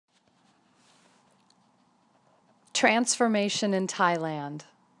Transformation in Thailand,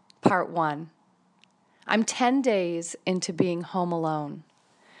 Part 1. I'm 10 days into being home alone.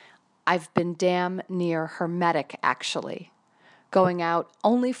 I've been damn near hermetic, actually. Going out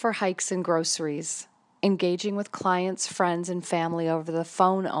only for hikes and groceries, engaging with clients, friends, and family over the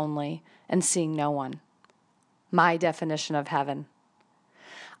phone only, and seeing no one. My definition of heaven.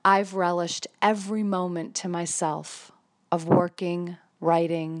 I've relished every moment to myself of working,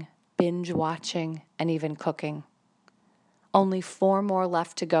 writing, binge watching, and even cooking. Only 4 more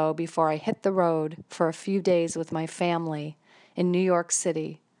left to go before I hit the road for a few days with my family in New York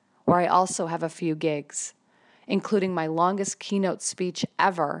City, where I also have a few gigs, including my longest keynote speech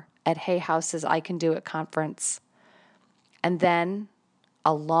ever at Hay House's I Can Do It conference. And then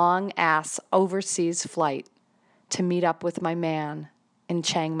a long-ass overseas flight to meet up with my man in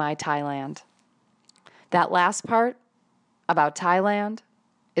Chiang Mai, Thailand. That last part about Thailand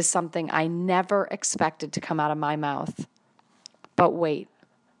is something I never expected to come out of my mouth. But wait,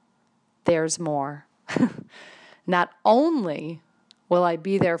 there's more. Not only will I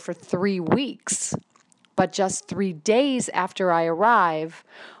be there for 3 weeks, but just 3 days after I arrive,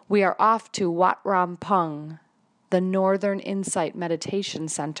 we are off to Wat Rampong, the Northern Insight Meditation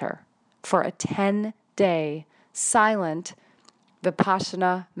Center, for a 10-day silent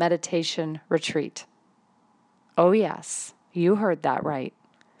Vipassana meditation retreat. Oh yes, you heard that right.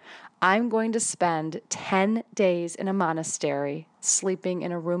 I'm going to spend 10 days in a monastery, sleeping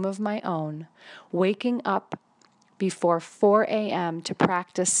in a room of my own, waking up before 4 a.m. to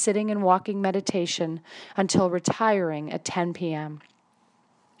practice sitting and walking meditation until retiring at 10 p.m.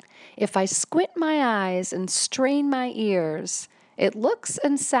 If I squint my eyes and strain my ears, it looks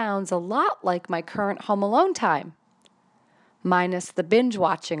and sounds a lot like my current home alone time. Minus the binge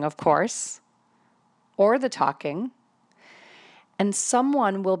watching, of course, or the talking. And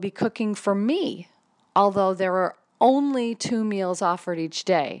someone will be cooking for me, although there are only 2 meals offered each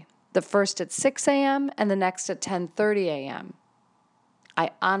day, the first at 6 a.m. and the next at 10:30 a.m.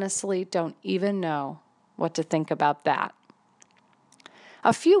 I honestly don't even know what to think about that.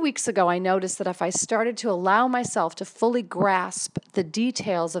 A few weeks ago, I noticed that if I started to allow myself to fully grasp the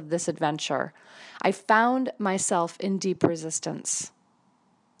details of this adventure, I found myself in deep resistance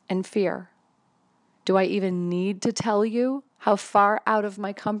and fear. Do I even need to tell you how far out of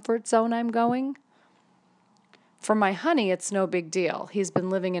my comfort zone I'm going? For my honey, it's no big deal. He's been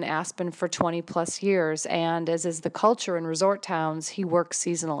living in Aspen for 20 plus years, and as is the culture in resort towns, he works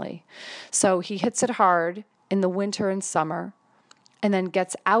seasonally. So he hits it hard in the winter and summer, and then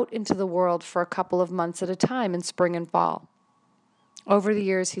gets out into the world for a couple of months at a time in spring and fall. Over the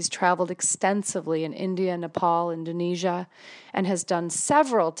years, he's traveled extensively in India, Nepal, Indonesia, and has done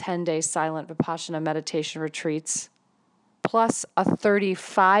several 10-day silent Vipassana meditation retreats, plus a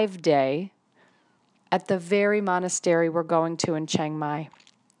 35-day at the very monastery we're going to in Chiang Mai.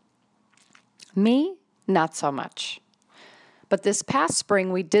 Me, not so much. But this past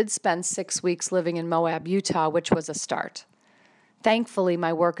spring, we did spend 6 weeks living in Moab, Utah, which was a start. Thankfully,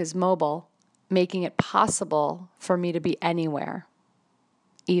 my work is mobile, making it possible for me to be anywhere,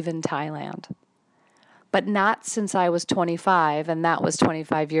 even Thailand. But not since I was 25, and that was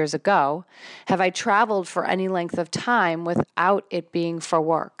 25 years ago, have I traveled for any length of time without it being for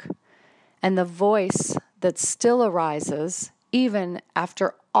work. And the voice that still arises, even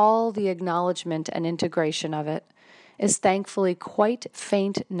after all the acknowledgement and integration of it, is thankfully quite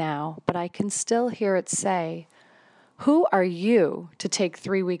faint now, but I can still hear it say, "Who are you to take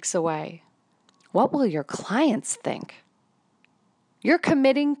 3 weeks away? What will your clients think? You're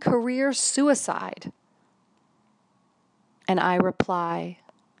committing career suicide." And I reply,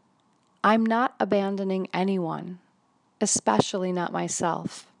 I'm not abandoning anyone, especially not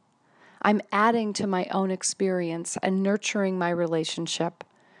myself. I'm adding to my own experience and nurturing my relationship,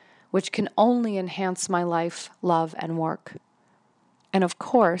 which can only enhance my life, love, and work. And of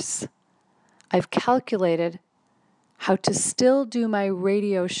course, I've calculated how to still do my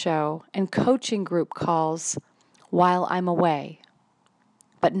radio show and coaching group calls while I'm away,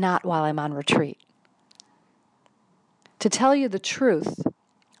 but not while I'm on retreat. To tell you the truth,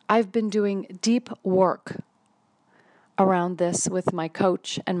 I've been doing deep work around this with my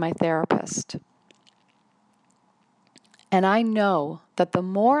coach and my therapist. And I know that the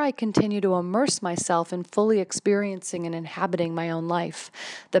more I continue to immerse myself in fully experiencing and inhabiting my own life,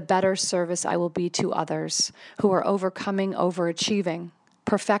 the better service I will be to others who are overcoming overachieving,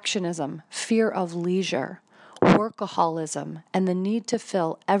 perfectionism, fear of leisure, workaholism, and the need to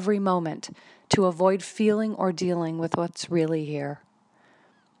fill every moment to avoid feeling or dealing with what's really here.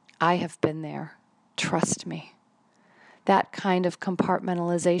 I have been there. Trust me. That kind of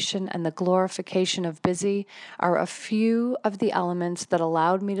compartmentalization and the glorification of busy are a few of the elements that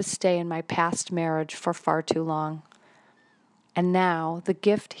allowed me to stay in my past marriage for far too long. And now the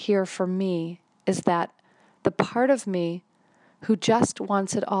gift here for me is that the part of me who just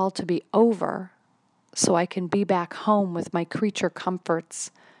wants it all to be over so I can be back home with my creature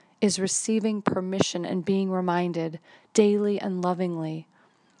comforts is receiving permission and being reminded daily and lovingly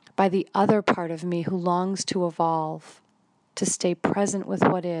by the other part of me who longs to evolve, to stay present with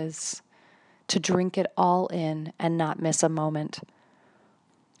what is, to drink it all in and not miss a moment.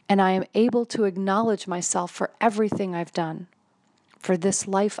 And I am able to acknowledge myself for everything I've done, for this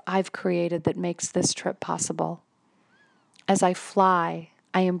life I've created that makes this trip possible. As I fly,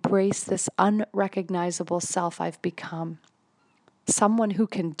 I embrace this unrecognizable self I've become, someone who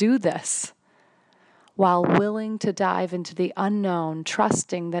can do this, while willing to dive into the unknown,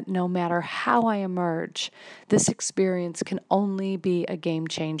 trusting that no matter how I emerge, this experience can only be a game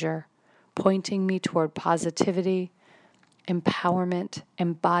changer, pointing me toward positivity, empowerment,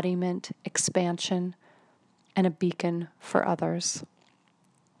 embodiment, expansion, and a beacon for others.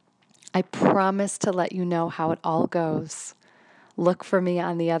 I promise to let you know how it all goes. Look for me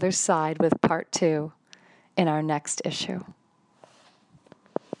on the other side with part 2 in our next issue.